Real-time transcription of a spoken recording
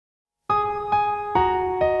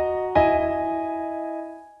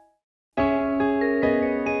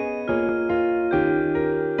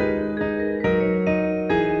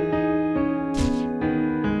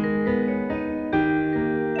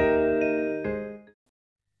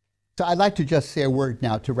So I'd like to just say a word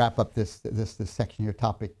now to wrap up this section here,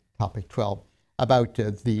 topic 12, about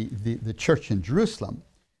the church in Jerusalem.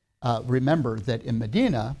 Remember that in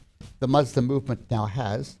Medina, the Muslim movement now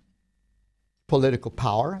has political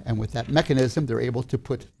power, and with that mechanism, they're able to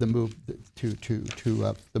put the movement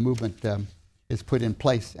is put in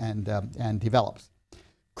place and develops.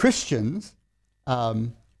 Christians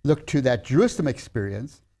look to that Jerusalem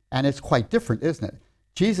experience, and it's quite different, isn't it?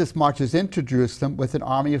 Jesus marches into Jerusalem with an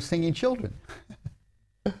army of singing children.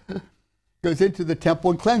 Goes into the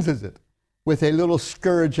temple and cleanses it with a little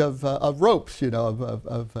scourge of ropes,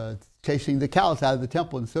 of chasing the cows out of the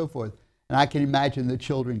temple and so forth. And I can imagine the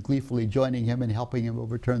children gleefully joining him and helping him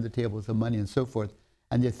overturn the tables of money and so forth.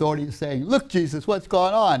 And the authorities saying, "Look, Jesus, what's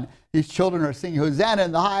going on? These children are singing Hosanna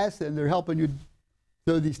in the highest, and they're helping you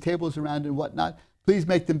throw these tables around and whatnot. Please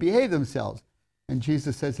make them behave themselves." And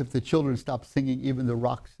Jesus says, if the children stop singing, even the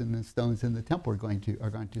rocks and the stones in the temple are going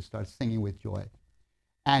to start singing with joy.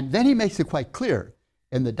 And then he makes it quite clear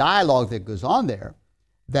in the dialogue that goes on there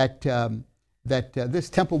that this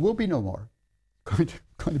temple will be no more, going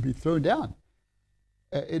to be thrown down.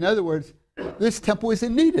 In other words, this temple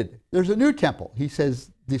isn't needed. There's a new temple. He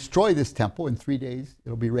says, destroy this temple. In 3 days,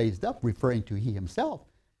 it'll be raised up, referring to he himself.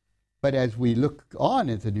 But as we look on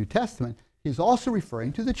in the New Testament, he's also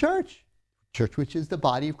referring to the church which is the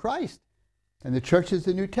body of Christ. And the church is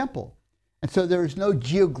the new temple. And so there is no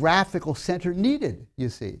geographical center needed, you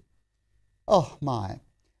see. Oh my.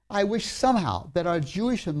 I wish somehow that our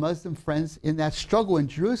Jewish and Muslim friends in that struggle in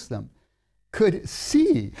Jerusalem could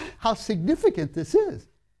see how significant this is.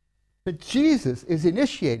 That Jesus is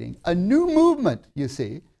initiating a new movement, you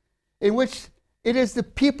see, in which it is the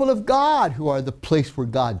people of God who are the place where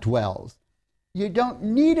God dwells. You don't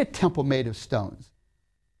need a temple made of stones.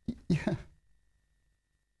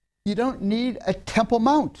 You don't need a Temple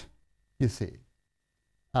Mount, you see.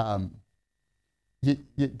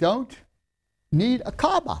 You don't need a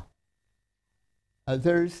Kaaba.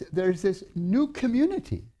 There's this new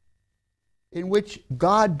community in which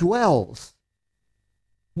God dwells,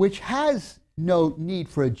 which has no need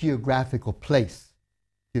for a geographical place,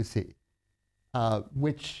 you see,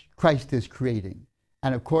 which Christ is creating.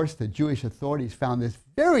 And of course, the Jewish authorities found this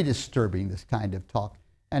very disturbing, this kind of talk,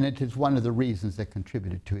 and it is one of the reasons that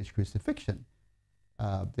contributed to his crucifixion.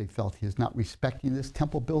 They felt he is not respecting this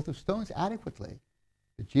temple built of stones adequately.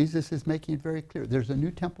 But Jesus is making it very clear. There's a new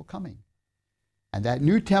temple coming. And that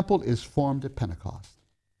new temple is formed at Pentecost,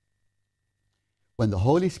 when the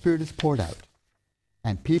Holy Spirit is poured out,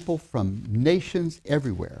 and people from nations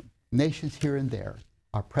everywhere, nations here and there,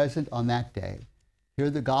 are present on that day, hear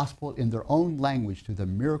the gospel in their own language through the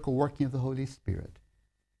miracle working of the Holy Spirit,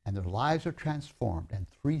 and their lives are transformed, and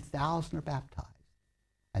 3,000 are baptized,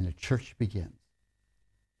 and the church begins.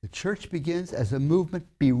 The church begins as a movement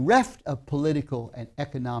bereft of political and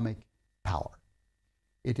economic power.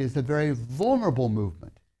 It is a very vulnerable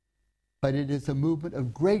movement, but it is a movement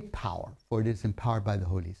of great power, for it is empowered by the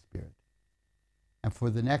Holy Spirit. And for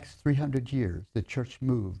the next 300 years, the church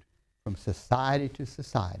moved from society to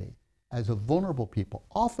society as a vulnerable people,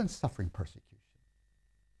 often suffering persecution.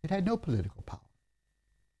 It had no political power.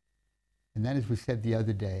 And then, as we said the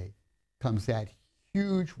other day, comes that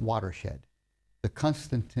huge watershed, the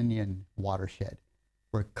Constantinian watershed,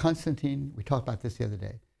 where Constantine, we talked about this the other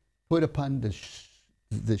day, put upon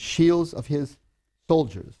the shields of his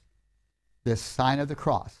soldiers this sign of the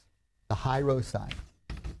cross, the high road sign.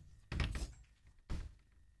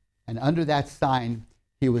 And under that sign,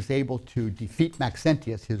 he was able to defeat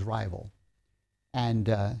Maxentius, his rival. And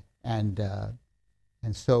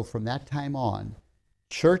so from that time on,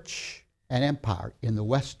 church and empire in the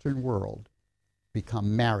Western world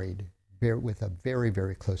become married with a very,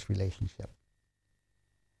 very close relationship.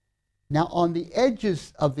 Now, on the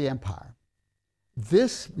edges of the empire,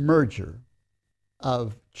 this merger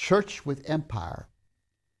of church with empire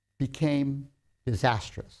became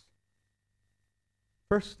disastrous.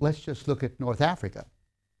 First, let's just look at North Africa.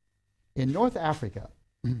 In North Africa,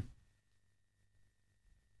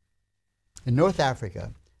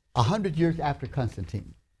 100 years after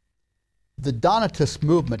Constantine, the Donatist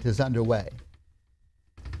movement is underway.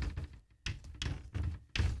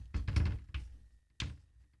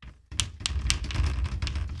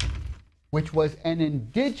 Which was an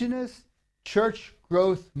indigenous church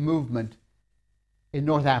growth movement in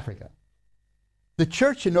North Africa. The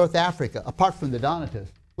church in North Africa, apart from the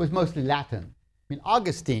Donatists, was mostly Latin. I mean,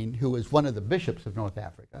 Augustine, who was one of the bishops of North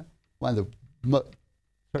Africa, one of the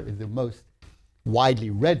certainly the most widely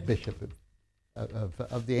read bishop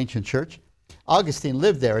of the ancient church, Augustine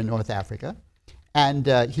lived there in North Africa, and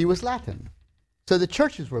he was Latin. So the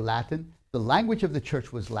churches were Latin, The language of the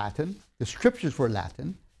church was Latin. The scriptures were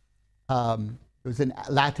Latin. It was a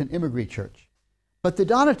Latin immigrant church. But the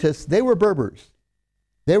Donatists, they were Berbers.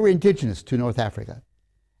 They were indigenous to North Africa.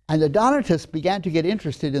 And the Donatists began to get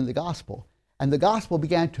interested in the gospel. And the gospel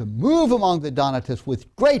began to move among the Donatists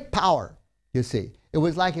with great power, you see. It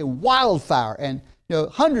was like a wildfire. And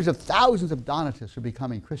hundreds of thousands of Donatists are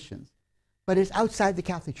becoming Christians. But it's outside the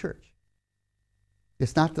Catholic Church.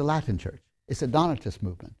 It's not the Latin Church. It's a Donatist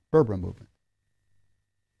movement, Berber movement.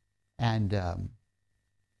 And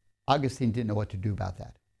Augustine didn't know what to do about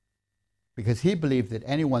that, because he believed that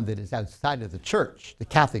anyone that is outside of the church, the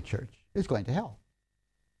Catholic Church, is going to hell.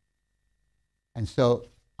 And so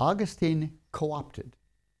Augustine co-opted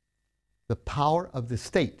the power of the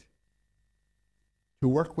state to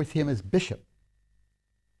work with him as bishop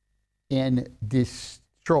in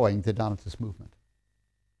destroying the Donatist movement.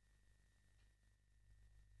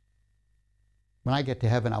 When I get to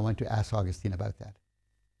heaven, I want to ask Augustine about that.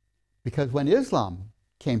 Because when Islam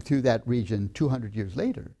came through that region 200 years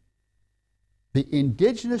later, the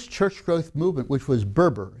indigenous church growth movement, which was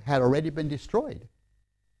Berber, had already been destroyed.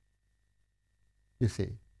 You see,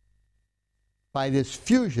 by this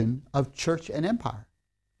fusion of church and empire,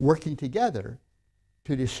 working together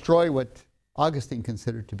to destroy what Augustine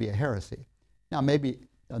considered to be a heresy. Now, maybe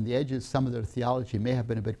on the edges, some of their theology may have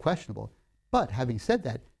been a bit questionable, but having said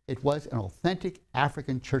that, it was an authentic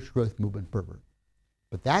African church growth movement, Berber.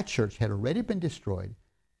 But that church had already been destroyed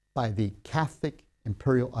by the Catholic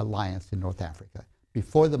Imperial Alliance in North Africa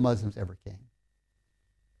before the Muslims ever came.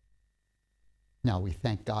 Now, we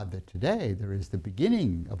thank God that today there is the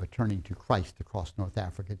beginning of a turning to Christ across North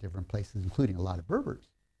Africa, different places, including a lot of Berbers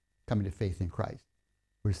coming to faith in Christ.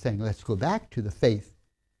 We're saying, let's go back to the faith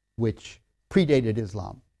which predated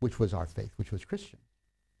Islam, which was our faith, which was Christian,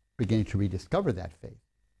 beginning to rediscover that faith.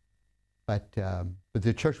 But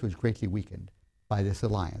the church was greatly weakened by this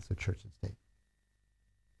alliance of church and state.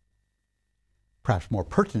 Perhaps more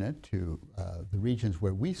pertinent to the regions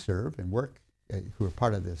where we serve and work, who are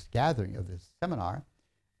part of this gathering, of this seminar,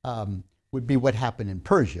 would be what happened in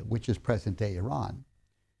Persia, which is present-day Iran.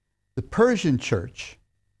 The Persian church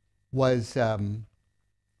was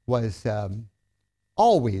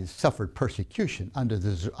always suffered persecution under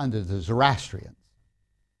the Zoroastrians,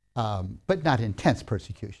 but not intense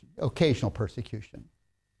persecution, occasional persecution.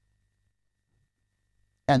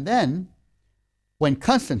 And then, when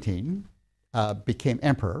Constantine became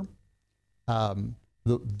emperor,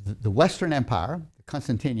 the Western Empire, the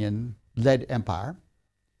Constantinian-led empire,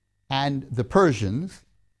 and the Persians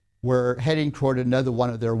were heading toward another one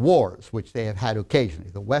of their wars, which they have had occasionally.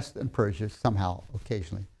 The West and Persia somehow,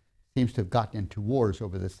 occasionally, seems to have gotten into wars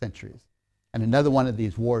over the centuries. And another one of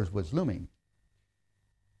these wars was looming.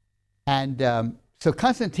 And so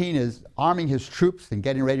Constantine is arming his troops and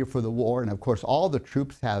getting ready for the war. And of course, all the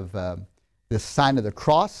troops have this sign of the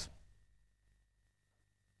cross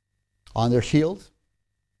on their shields.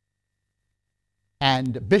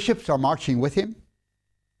 And bishops are marching with him.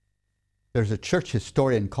 There's a church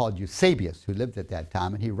historian called Eusebius who lived at that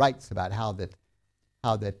time, and he writes about how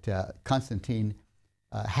that Constantine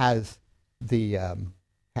has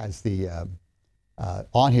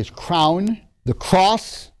on his crown, the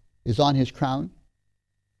cross is on his crown.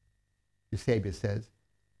 Eusebius says,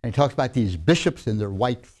 and he talks about these bishops in their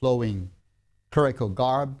white flowing clerical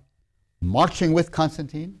garb, marching with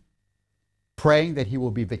Constantine, praying that he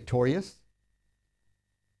will be victorious.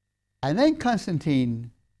 And then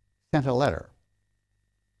Constantine sent a letter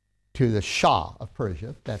to the Shah of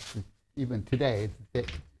Persia. That's even today,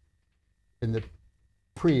 in the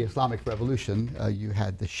pre-Islamic Revolution, you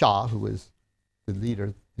had the Shah, who was the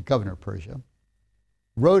leader, the governor of Persia,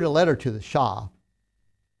 wrote a letter to the Shah,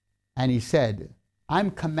 and he said, I'm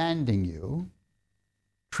commanding you,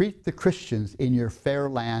 treat the Christians in your fair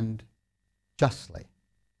land justly.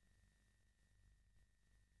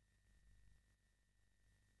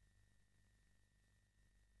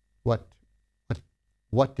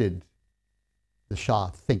 What did the Shah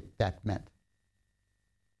think that meant?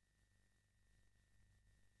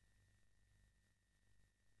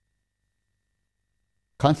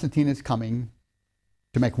 Constantine is coming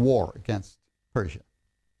to make war against Persia.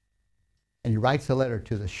 And he writes a letter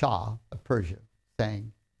to the Shah of Persia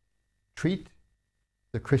saying, treat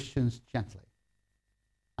the Christians gently.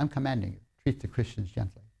 I'm commanding you, treat the Christians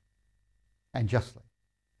gently and justly.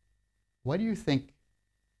 What do you think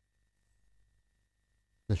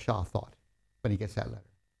the Shah thought when he gets that letter?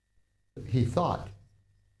 He thought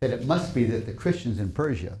that it must be that the Christians in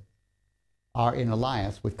Persia are in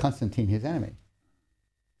alliance with Constantine, his enemy.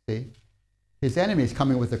 See? His enemy is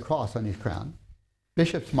coming with a cross on his crown,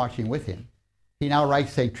 bishops marching with him. He now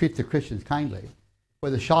writes saying, treat the Christians kindly. For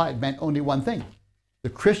the Shah, it meant only one thing. The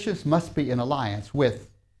Christians must be in alliance with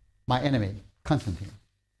my enemy, Constantine.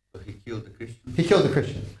 So he killed the Christians? He killed the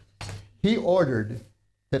Christians. He ordered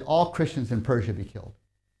that all Christians in Persia be killed.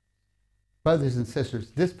 Brothers and sisters,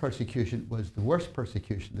 this persecution was the worst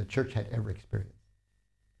persecution the church had ever experienced.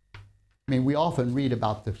 I mean, we often read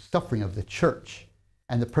about the suffering of the church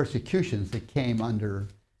and the persecutions that came under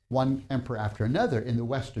one emperor after another in the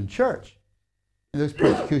Western church. And those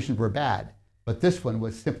persecutions were bad, but this one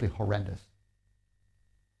was simply horrendous.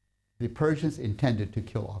 The Persians intended to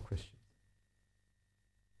kill all Christians.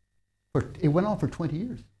 It went on for 20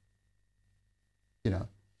 years.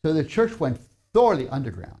 So the church went thoroughly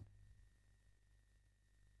underground.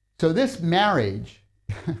 So this marriage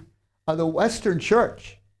of the Western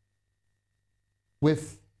church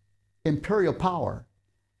with imperial power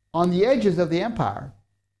on the edges of the empire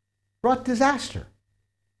brought disaster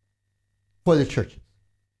for the churches,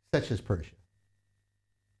 such as Persia.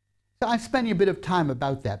 So I'm spending a bit of time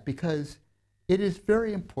about that because it is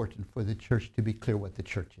very important for the church to be clear what the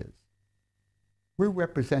church is. We're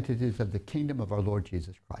representatives of the kingdom of our Lord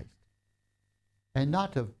Jesus Christ, and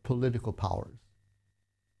not of political powers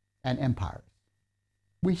and empires.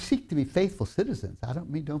 We seek to be faithful citizens. I don't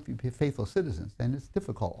mean don't be faithful citizens, and it's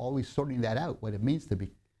difficult always sorting that out, what it means to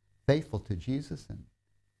be faithful to Jesus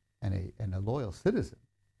and a loyal citizen.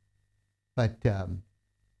 But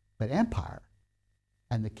empire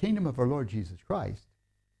and the kingdom of our Lord Jesus Christ,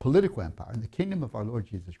 political empire and the kingdom of our Lord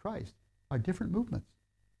Jesus Christ are different movements.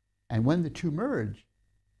 And when the two merge,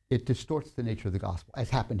 it distorts the nature of the gospel, as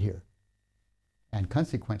happened here. And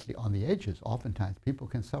consequently, on the edges, oftentimes people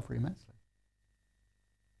can suffer immensely.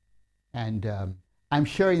 And I'm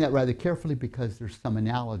sharing that rather carefully because there's some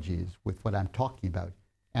analogies with what I'm talking about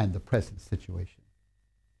and the present situation.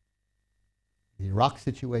 The Iraq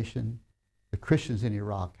situation, the Christians in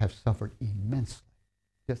Iraq have suffered immensely,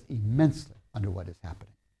 just immensely under what is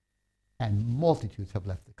happening. And multitudes have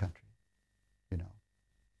left the country,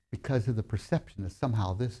 because of the perception that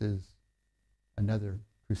somehow this is another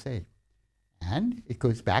crusade. And it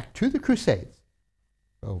goes back to the Crusades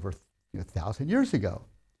over 1,000 years ago,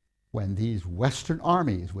 when these Western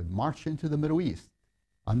armies would march into the Middle East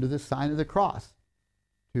under the sign of the cross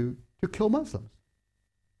to kill Muslims.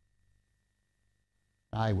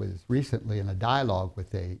 I was recently in a dialogue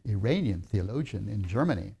with an Iranian theologian in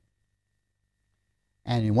Germany.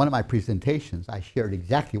 And in one of my presentations, I shared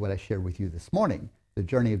exactly what I shared with you this morning, the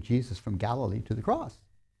journey of Jesus from Galilee to the cross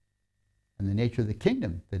and the nature of the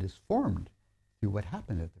kingdom that is formed through what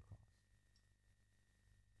happened at the cross.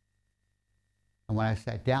 And when I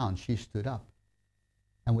sat down, she stood up.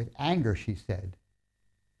 And with anger, she said,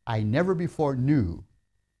 I never before knew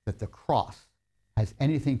that the cross has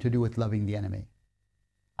anything to do with loving the enemy.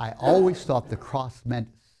 I always thought the cross meant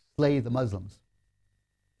slay the Muslims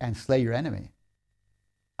and slay your enemy.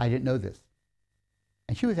 I didn't know this.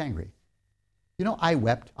 And she was angry. I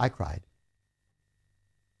wept, I cried.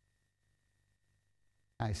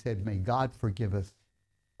 I said, may God forgive us.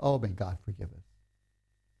 Oh, may God forgive us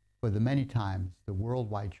for the many times the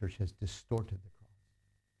worldwide church has distorted the cross.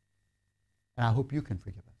 And I hope you can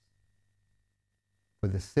forgive us for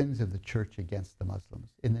the sins of the church against the Muslims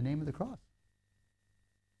in the name of the cross.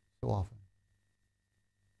 So often.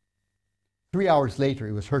 3 hours later,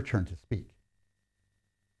 it was her turn to speak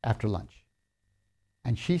after lunch.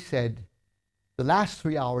 And she said, the last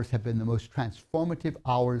 3 hours have been the most transformative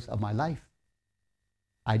hours of my life.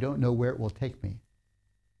 I don't know where it will take me,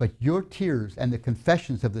 but your tears and the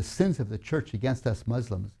confessions of the sins of the church against us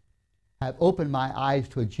Muslims have opened my eyes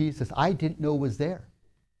to a Jesus I didn't know was there.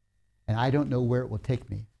 And I don't know where it will take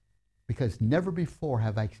me, because never before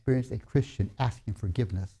have I experienced a Christian asking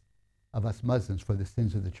forgiveness of us Muslims for the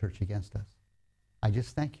sins of the church against us. I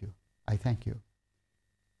just thank you. I thank you.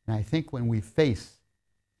 And I think when we face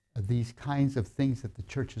these kinds of things that the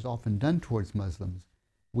church has often done towards Muslims,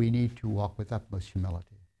 we need to walk with utmost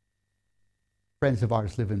humility. Friends of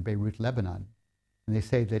ours live in Beirut, Lebanon, and they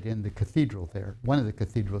say that in the cathedral there, one of the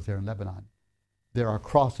cathedrals there in Lebanon, there are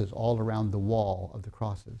crosses all around the wall of the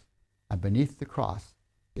crosses, and beneath the cross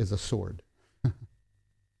is a sword.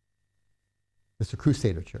 It's a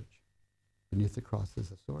Crusader church. Beneath the cross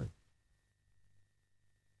is a sword.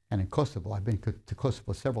 And in Kosovo, I've been to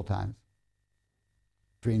Kosovo several times.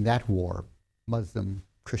 During that war,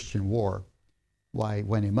 Muslim-Christian war,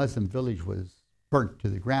 when a Muslim village was burnt to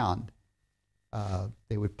the ground,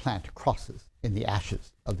 they would plant crosses in the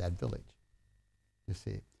ashes of that village, you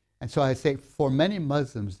see. And so I say, for many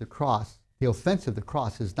Muslims, the offense of the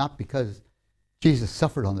cross is not because Jesus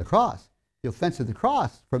suffered on the cross. The offense of the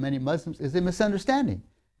cross for many Muslims is a misunderstanding.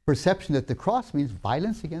 perception that the cross means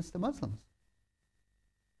violence against the Muslims.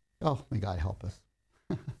 Oh, may God help us.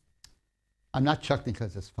 I'm not chuckling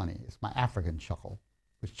because it's funny. It's my African chuckle,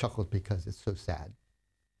 which chuckles because it's so sad.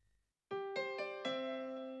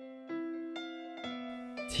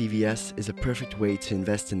 TVS is a perfect way to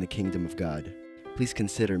invest in the kingdom of God. Please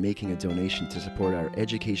consider making a donation to support our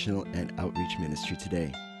educational and outreach ministry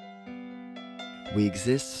today. We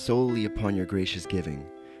exist solely upon your gracious giving.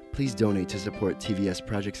 Please donate to support TVS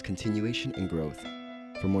Project's continuation and growth.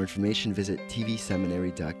 For more information, visit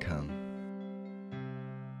tvseminary.com.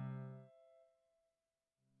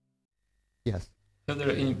 Yes. Are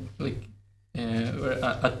there any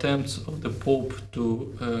attempts of the Pope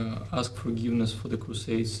to ask forgiveness for the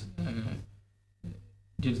Crusades?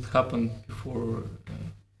 Did it happen before?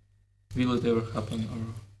 Will it ever happen, or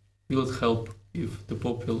will it help if the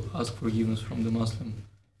Pope will ask forgiveness from the Muslim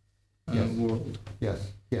world?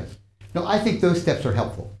 Yes, yes. No, I think those steps are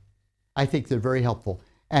helpful. I think they're very helpful.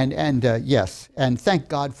 And yes, and thank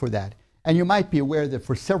God for that. And you might be aware that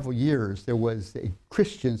for several years there was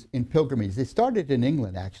Christians in pilgrimage. They started in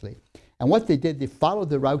England, actually. And what they did, they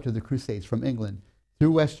followed the route of the Crusades from England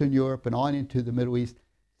through Western Europe and on into the Middle East,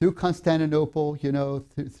 through Constantinople, you know,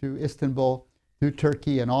 through Istanbul, through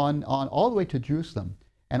Turkey, and on all the way to Jerusalem.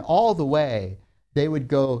 And all the way, they would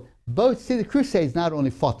go both. See, the Crusades not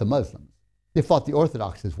only fought the Muslims, they fought the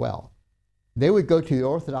Orthodox as well. They would go to the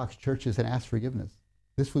Orthodox churches and ask forgiveness.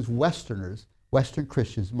 This was Westerners, Western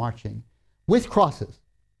Christians marching with crosses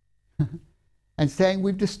and saying,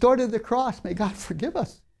 we've distorted the cross, may God forgive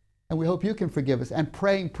us. And we hope you can forgive us, and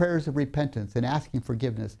praying prayers of repentance and asking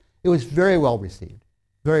forgiveness. It was very well received,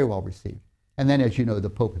 very well received. And then, as you know, the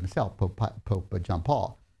Pope himself, Pope John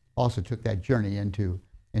Paul, also took that journey into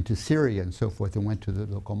Syria and so forth, and went to the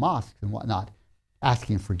local mosques and whatnot,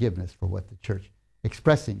 asking forgiveness for what the church,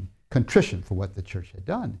 expressing contrition for what the church had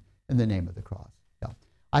done in the name of the cross. Yeah.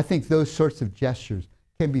 I think those sorts of gestures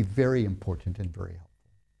can be very important and very helpful.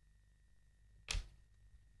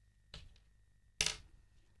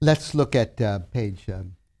 Let's look at page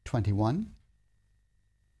 21,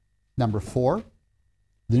 number 4,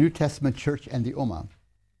 the New Testament Church and the Ummah.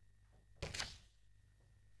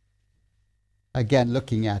 Again,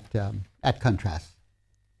 looking at contrast.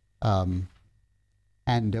 And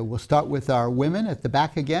we'll start with our women at the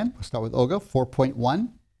back again. We'll start with Olga, 4.1.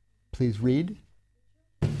 Please read.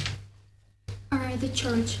 The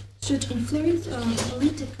church should influence a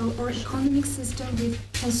political or economic system with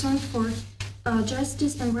concern for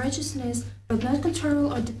justice and righteousness, but not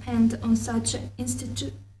control or depend on such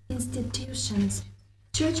institutions.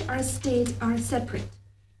 Church and state are separate.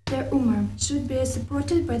 The Ummah should be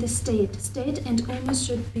supported by the state. State and Ummah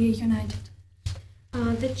should be united.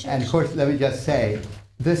 And of course, let me just say,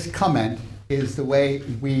 this comment is the way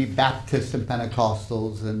we Baptists and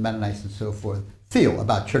Pentecostals and Mennonites and so forth feel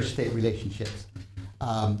about church-state relationships.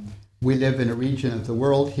 We live in a region of the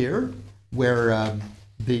world here where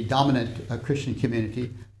the dominant Christian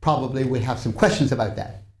community probably would have some questions about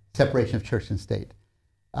that, separation of church and state.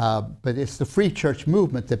 But it's the free church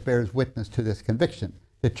movement that bears witness to this conviction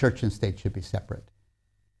that church and state should be separate.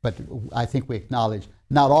 But I think we acknowledge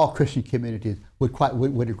not all Christian communities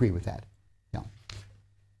would agree with that. Yeah.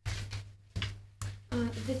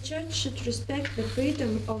 The church should respect the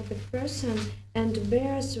freedom of the person and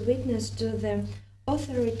bears witness to the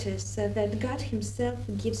authorities that God Himself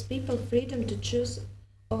gives people freedom to choose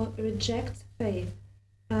or reject faith.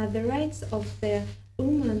 The rights of the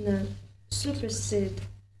Ummah supersede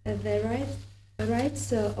the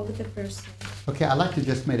rights of the person. Okay, I'd like to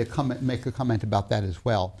just make a comment about that as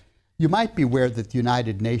well. You might be aware that the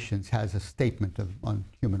United Nations has a statement on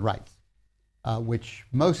human rights, which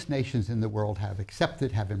most nations in the world have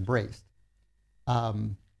accepted, have embraced.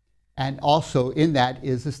 And also in that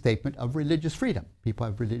is a statement of religious freedom. People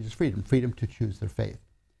have religious freedom, freedom to choose their faith.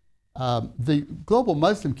 The global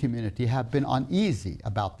Muslim community have been uneasy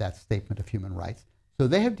about that statement of human rights, so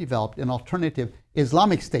they have developed an alternative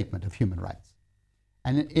Islamic statement of human rights.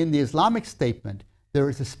 And in the Islamic statement, there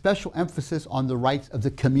is a special emphasis on the rights of the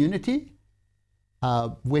community,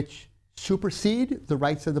 which supersede the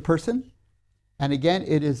rights of the person. And again,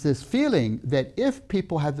 it is this feeling that if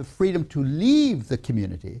people have the freedom to leave the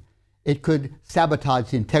community, it could sabotage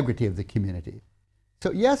the integrity of the community.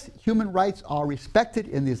 So yes, human rights are respected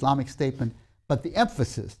in the Islamic statement, but the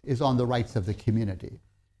emphasis is on the rights of the community,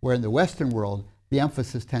 where in the Western world, the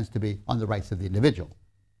emphasis tends to be on the rights of the individual.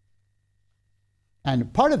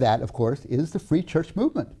 And part of that, of course, is the free church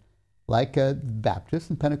movement. Like Baptists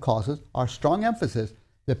and Pentecostals, our strong emphasis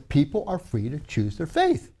that people are free to choose their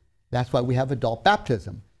faith. That's why we have adult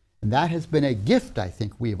baptism. And that has been a gift, I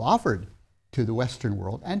think, we've offered to the Western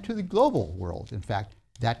world and to the global world, in fact,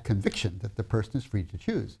 that conviction that the person is free to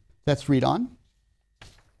choose. Let's read on.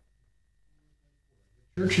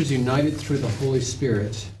 The church is united through the Holy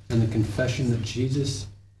Spirit and the confession that Jesus,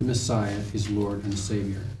 the Messiah, is Lord and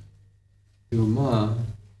Savior. The Ummah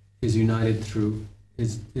is united through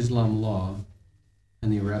Islam law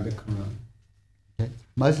and the Arabic Quran. Okay.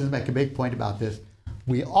 Muslims make a big point about this.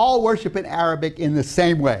 We all worship in Arabic in the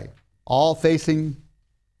same way, all facing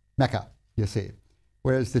Mecca, you see.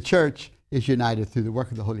 Whereas the church is united through the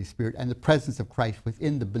work of the Holy Spirit and the presence of Christ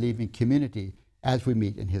within the believing community as we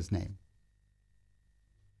meet in his name.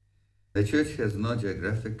 The church has no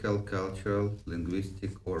geographical, cultural,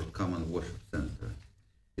 linguistic, or common worship center.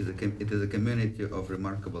 It is a community of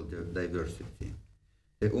remarkable diversity.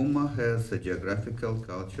 The Ummah has a geographical,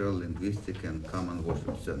 cultural, linguistic, and common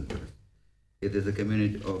worship centers. It is a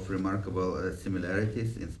community of remarkable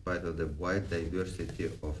similarities in spite of the wide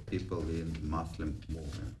diversity of people in the Muslim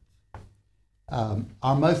movement.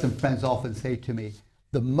 Our Muslim friends often say to me,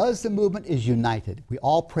 the Muslim movement is united. We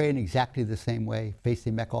all pray in exactly the same way,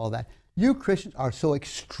 facing Mecca, all that. You Christians are so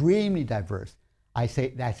extremely diverse. I say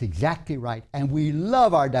that's exactly right, and we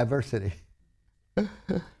love our diversity.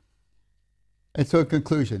 And so in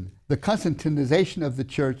conclusion, the Constantinization of the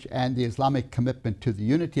church and the Islamic commitment to the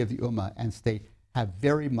unity of the Ummah and state have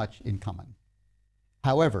very much in common.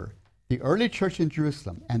 However, the early church in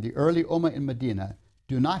Jerusalem and the early Ummah in Medina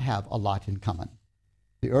do not have a lot in common.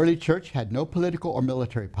 The early church had no political or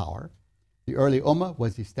military power. The early Ummah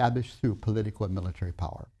was established through political and military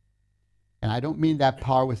power. And I don't mean that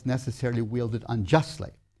power was necessarily wielded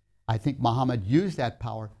unjustly. I think Muhammad used that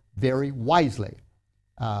power very wisely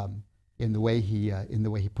in the way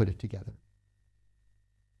he put it together.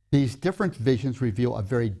 These different visions reveal a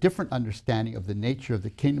very different understanding of the nature of the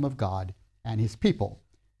kingdom of God and his people,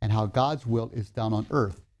 and how God's will is done on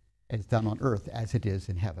earth as it is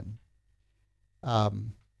in heaven.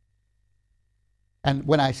 And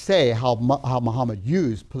when I say how Muhammad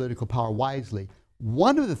used political power wisely,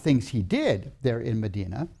 one of the things he did there in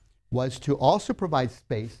Medina was to also provide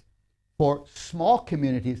space for small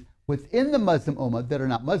communities within the Muslim Ummah that are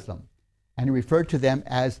not Muslim. And he referred to them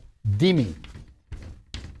as dhimmi.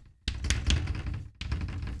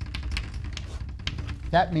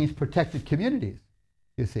 That means protected communities,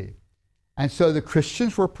 you see. And so the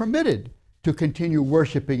Christians were permitted to continue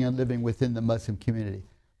worshiping and living within the Muslim community,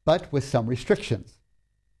 but with some restrictions.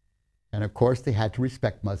 And of course, they had to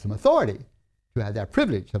respect Muslim authority to have that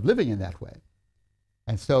privilege of living in that way.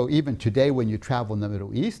 And so even today, when you travel in the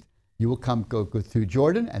Middle East, you will go through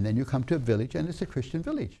Jordan, and then you come to a village, and it's a Christian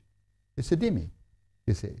village. It's a dhimmi,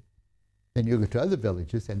 you see. Then you go to other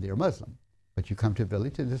villages, and they're Muslim. But you come to a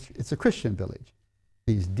village, and it's a Christian village.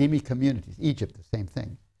 These dhimmi communities, Egypt, the same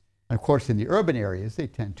thing. And of course, in the urban areas, they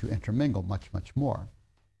tend to intermingle much, much more.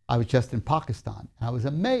 I was just in Pakistan, and I was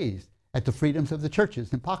amazed at the freedoms of the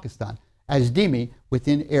churches in Pakistan as dhimmi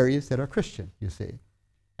within areas that are Christian, you see.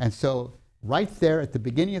 And so right there at the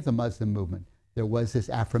beginning of the Muslim movement, there was this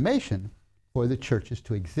affirmation for the churches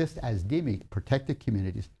to exist as dhimmi, protected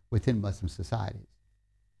communities within Muslim societies.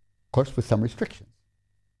 Of course, with some restrictions.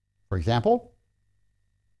 For example,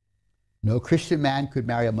 no Christian man could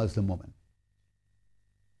marry a Muslim woman,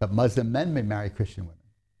 but Muslim men may marry Christian women.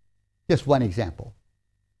 Just one example.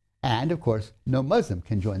 And of course, no Muslim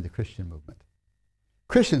can join the Christian movement.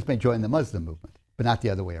 Christians may join the Muslim movement, but not the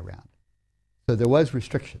other way around. So there was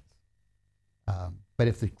restrictions. But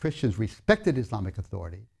if the Christians respected Islamic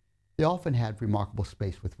authority, they often had remarkable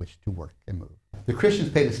space with which to work and move. The Christians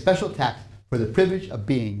paid a special tax for the privilege of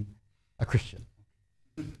being a Christian.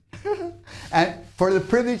 And for the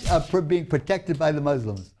privilege of being protected by the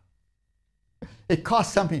Muslims. It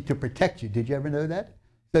costs something to protect you. Did you ever know that?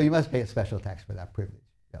 So you must pay a special tax for that privilege.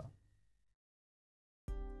 Yeah.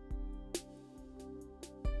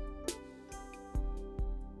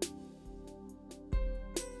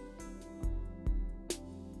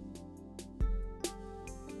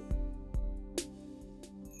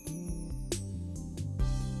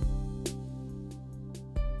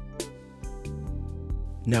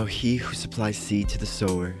 Now he who supplies seed to the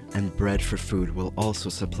sower and bread for food will also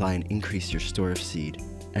supply and increase your store of seed,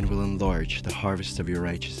 and will enlarge the harvest of your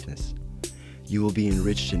righteousness. You will be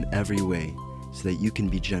enriched in every way, so that you can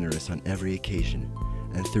be generous on every occasion,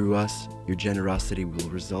 and through us, your generosity will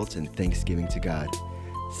result in thanksgiving to God.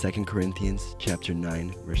 2 Corinthians chapter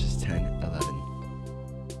 9, verses 10, 11.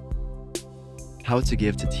 How to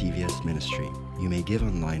give to TVS Ministry. You may give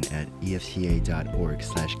online at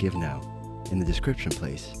efca.org/givenow. In the description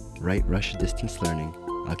place, write Russia Distance Learning,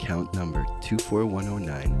 account number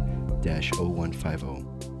 24109-0150.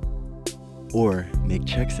 Or make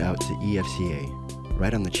checks out to EFCA.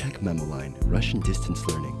 Write on the check memo line, Russian Distance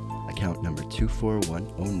Learning, account number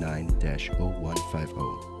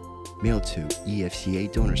 24109-0150. Mail to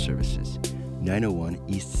EFCA Donor Services, 901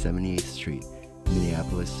 East 78th Street,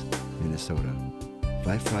 Minneapolis, Minnesota,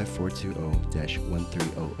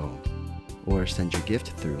 55420-1300. Or send your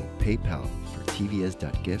gift through PayPal for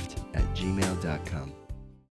tvs.gift@gmail.com.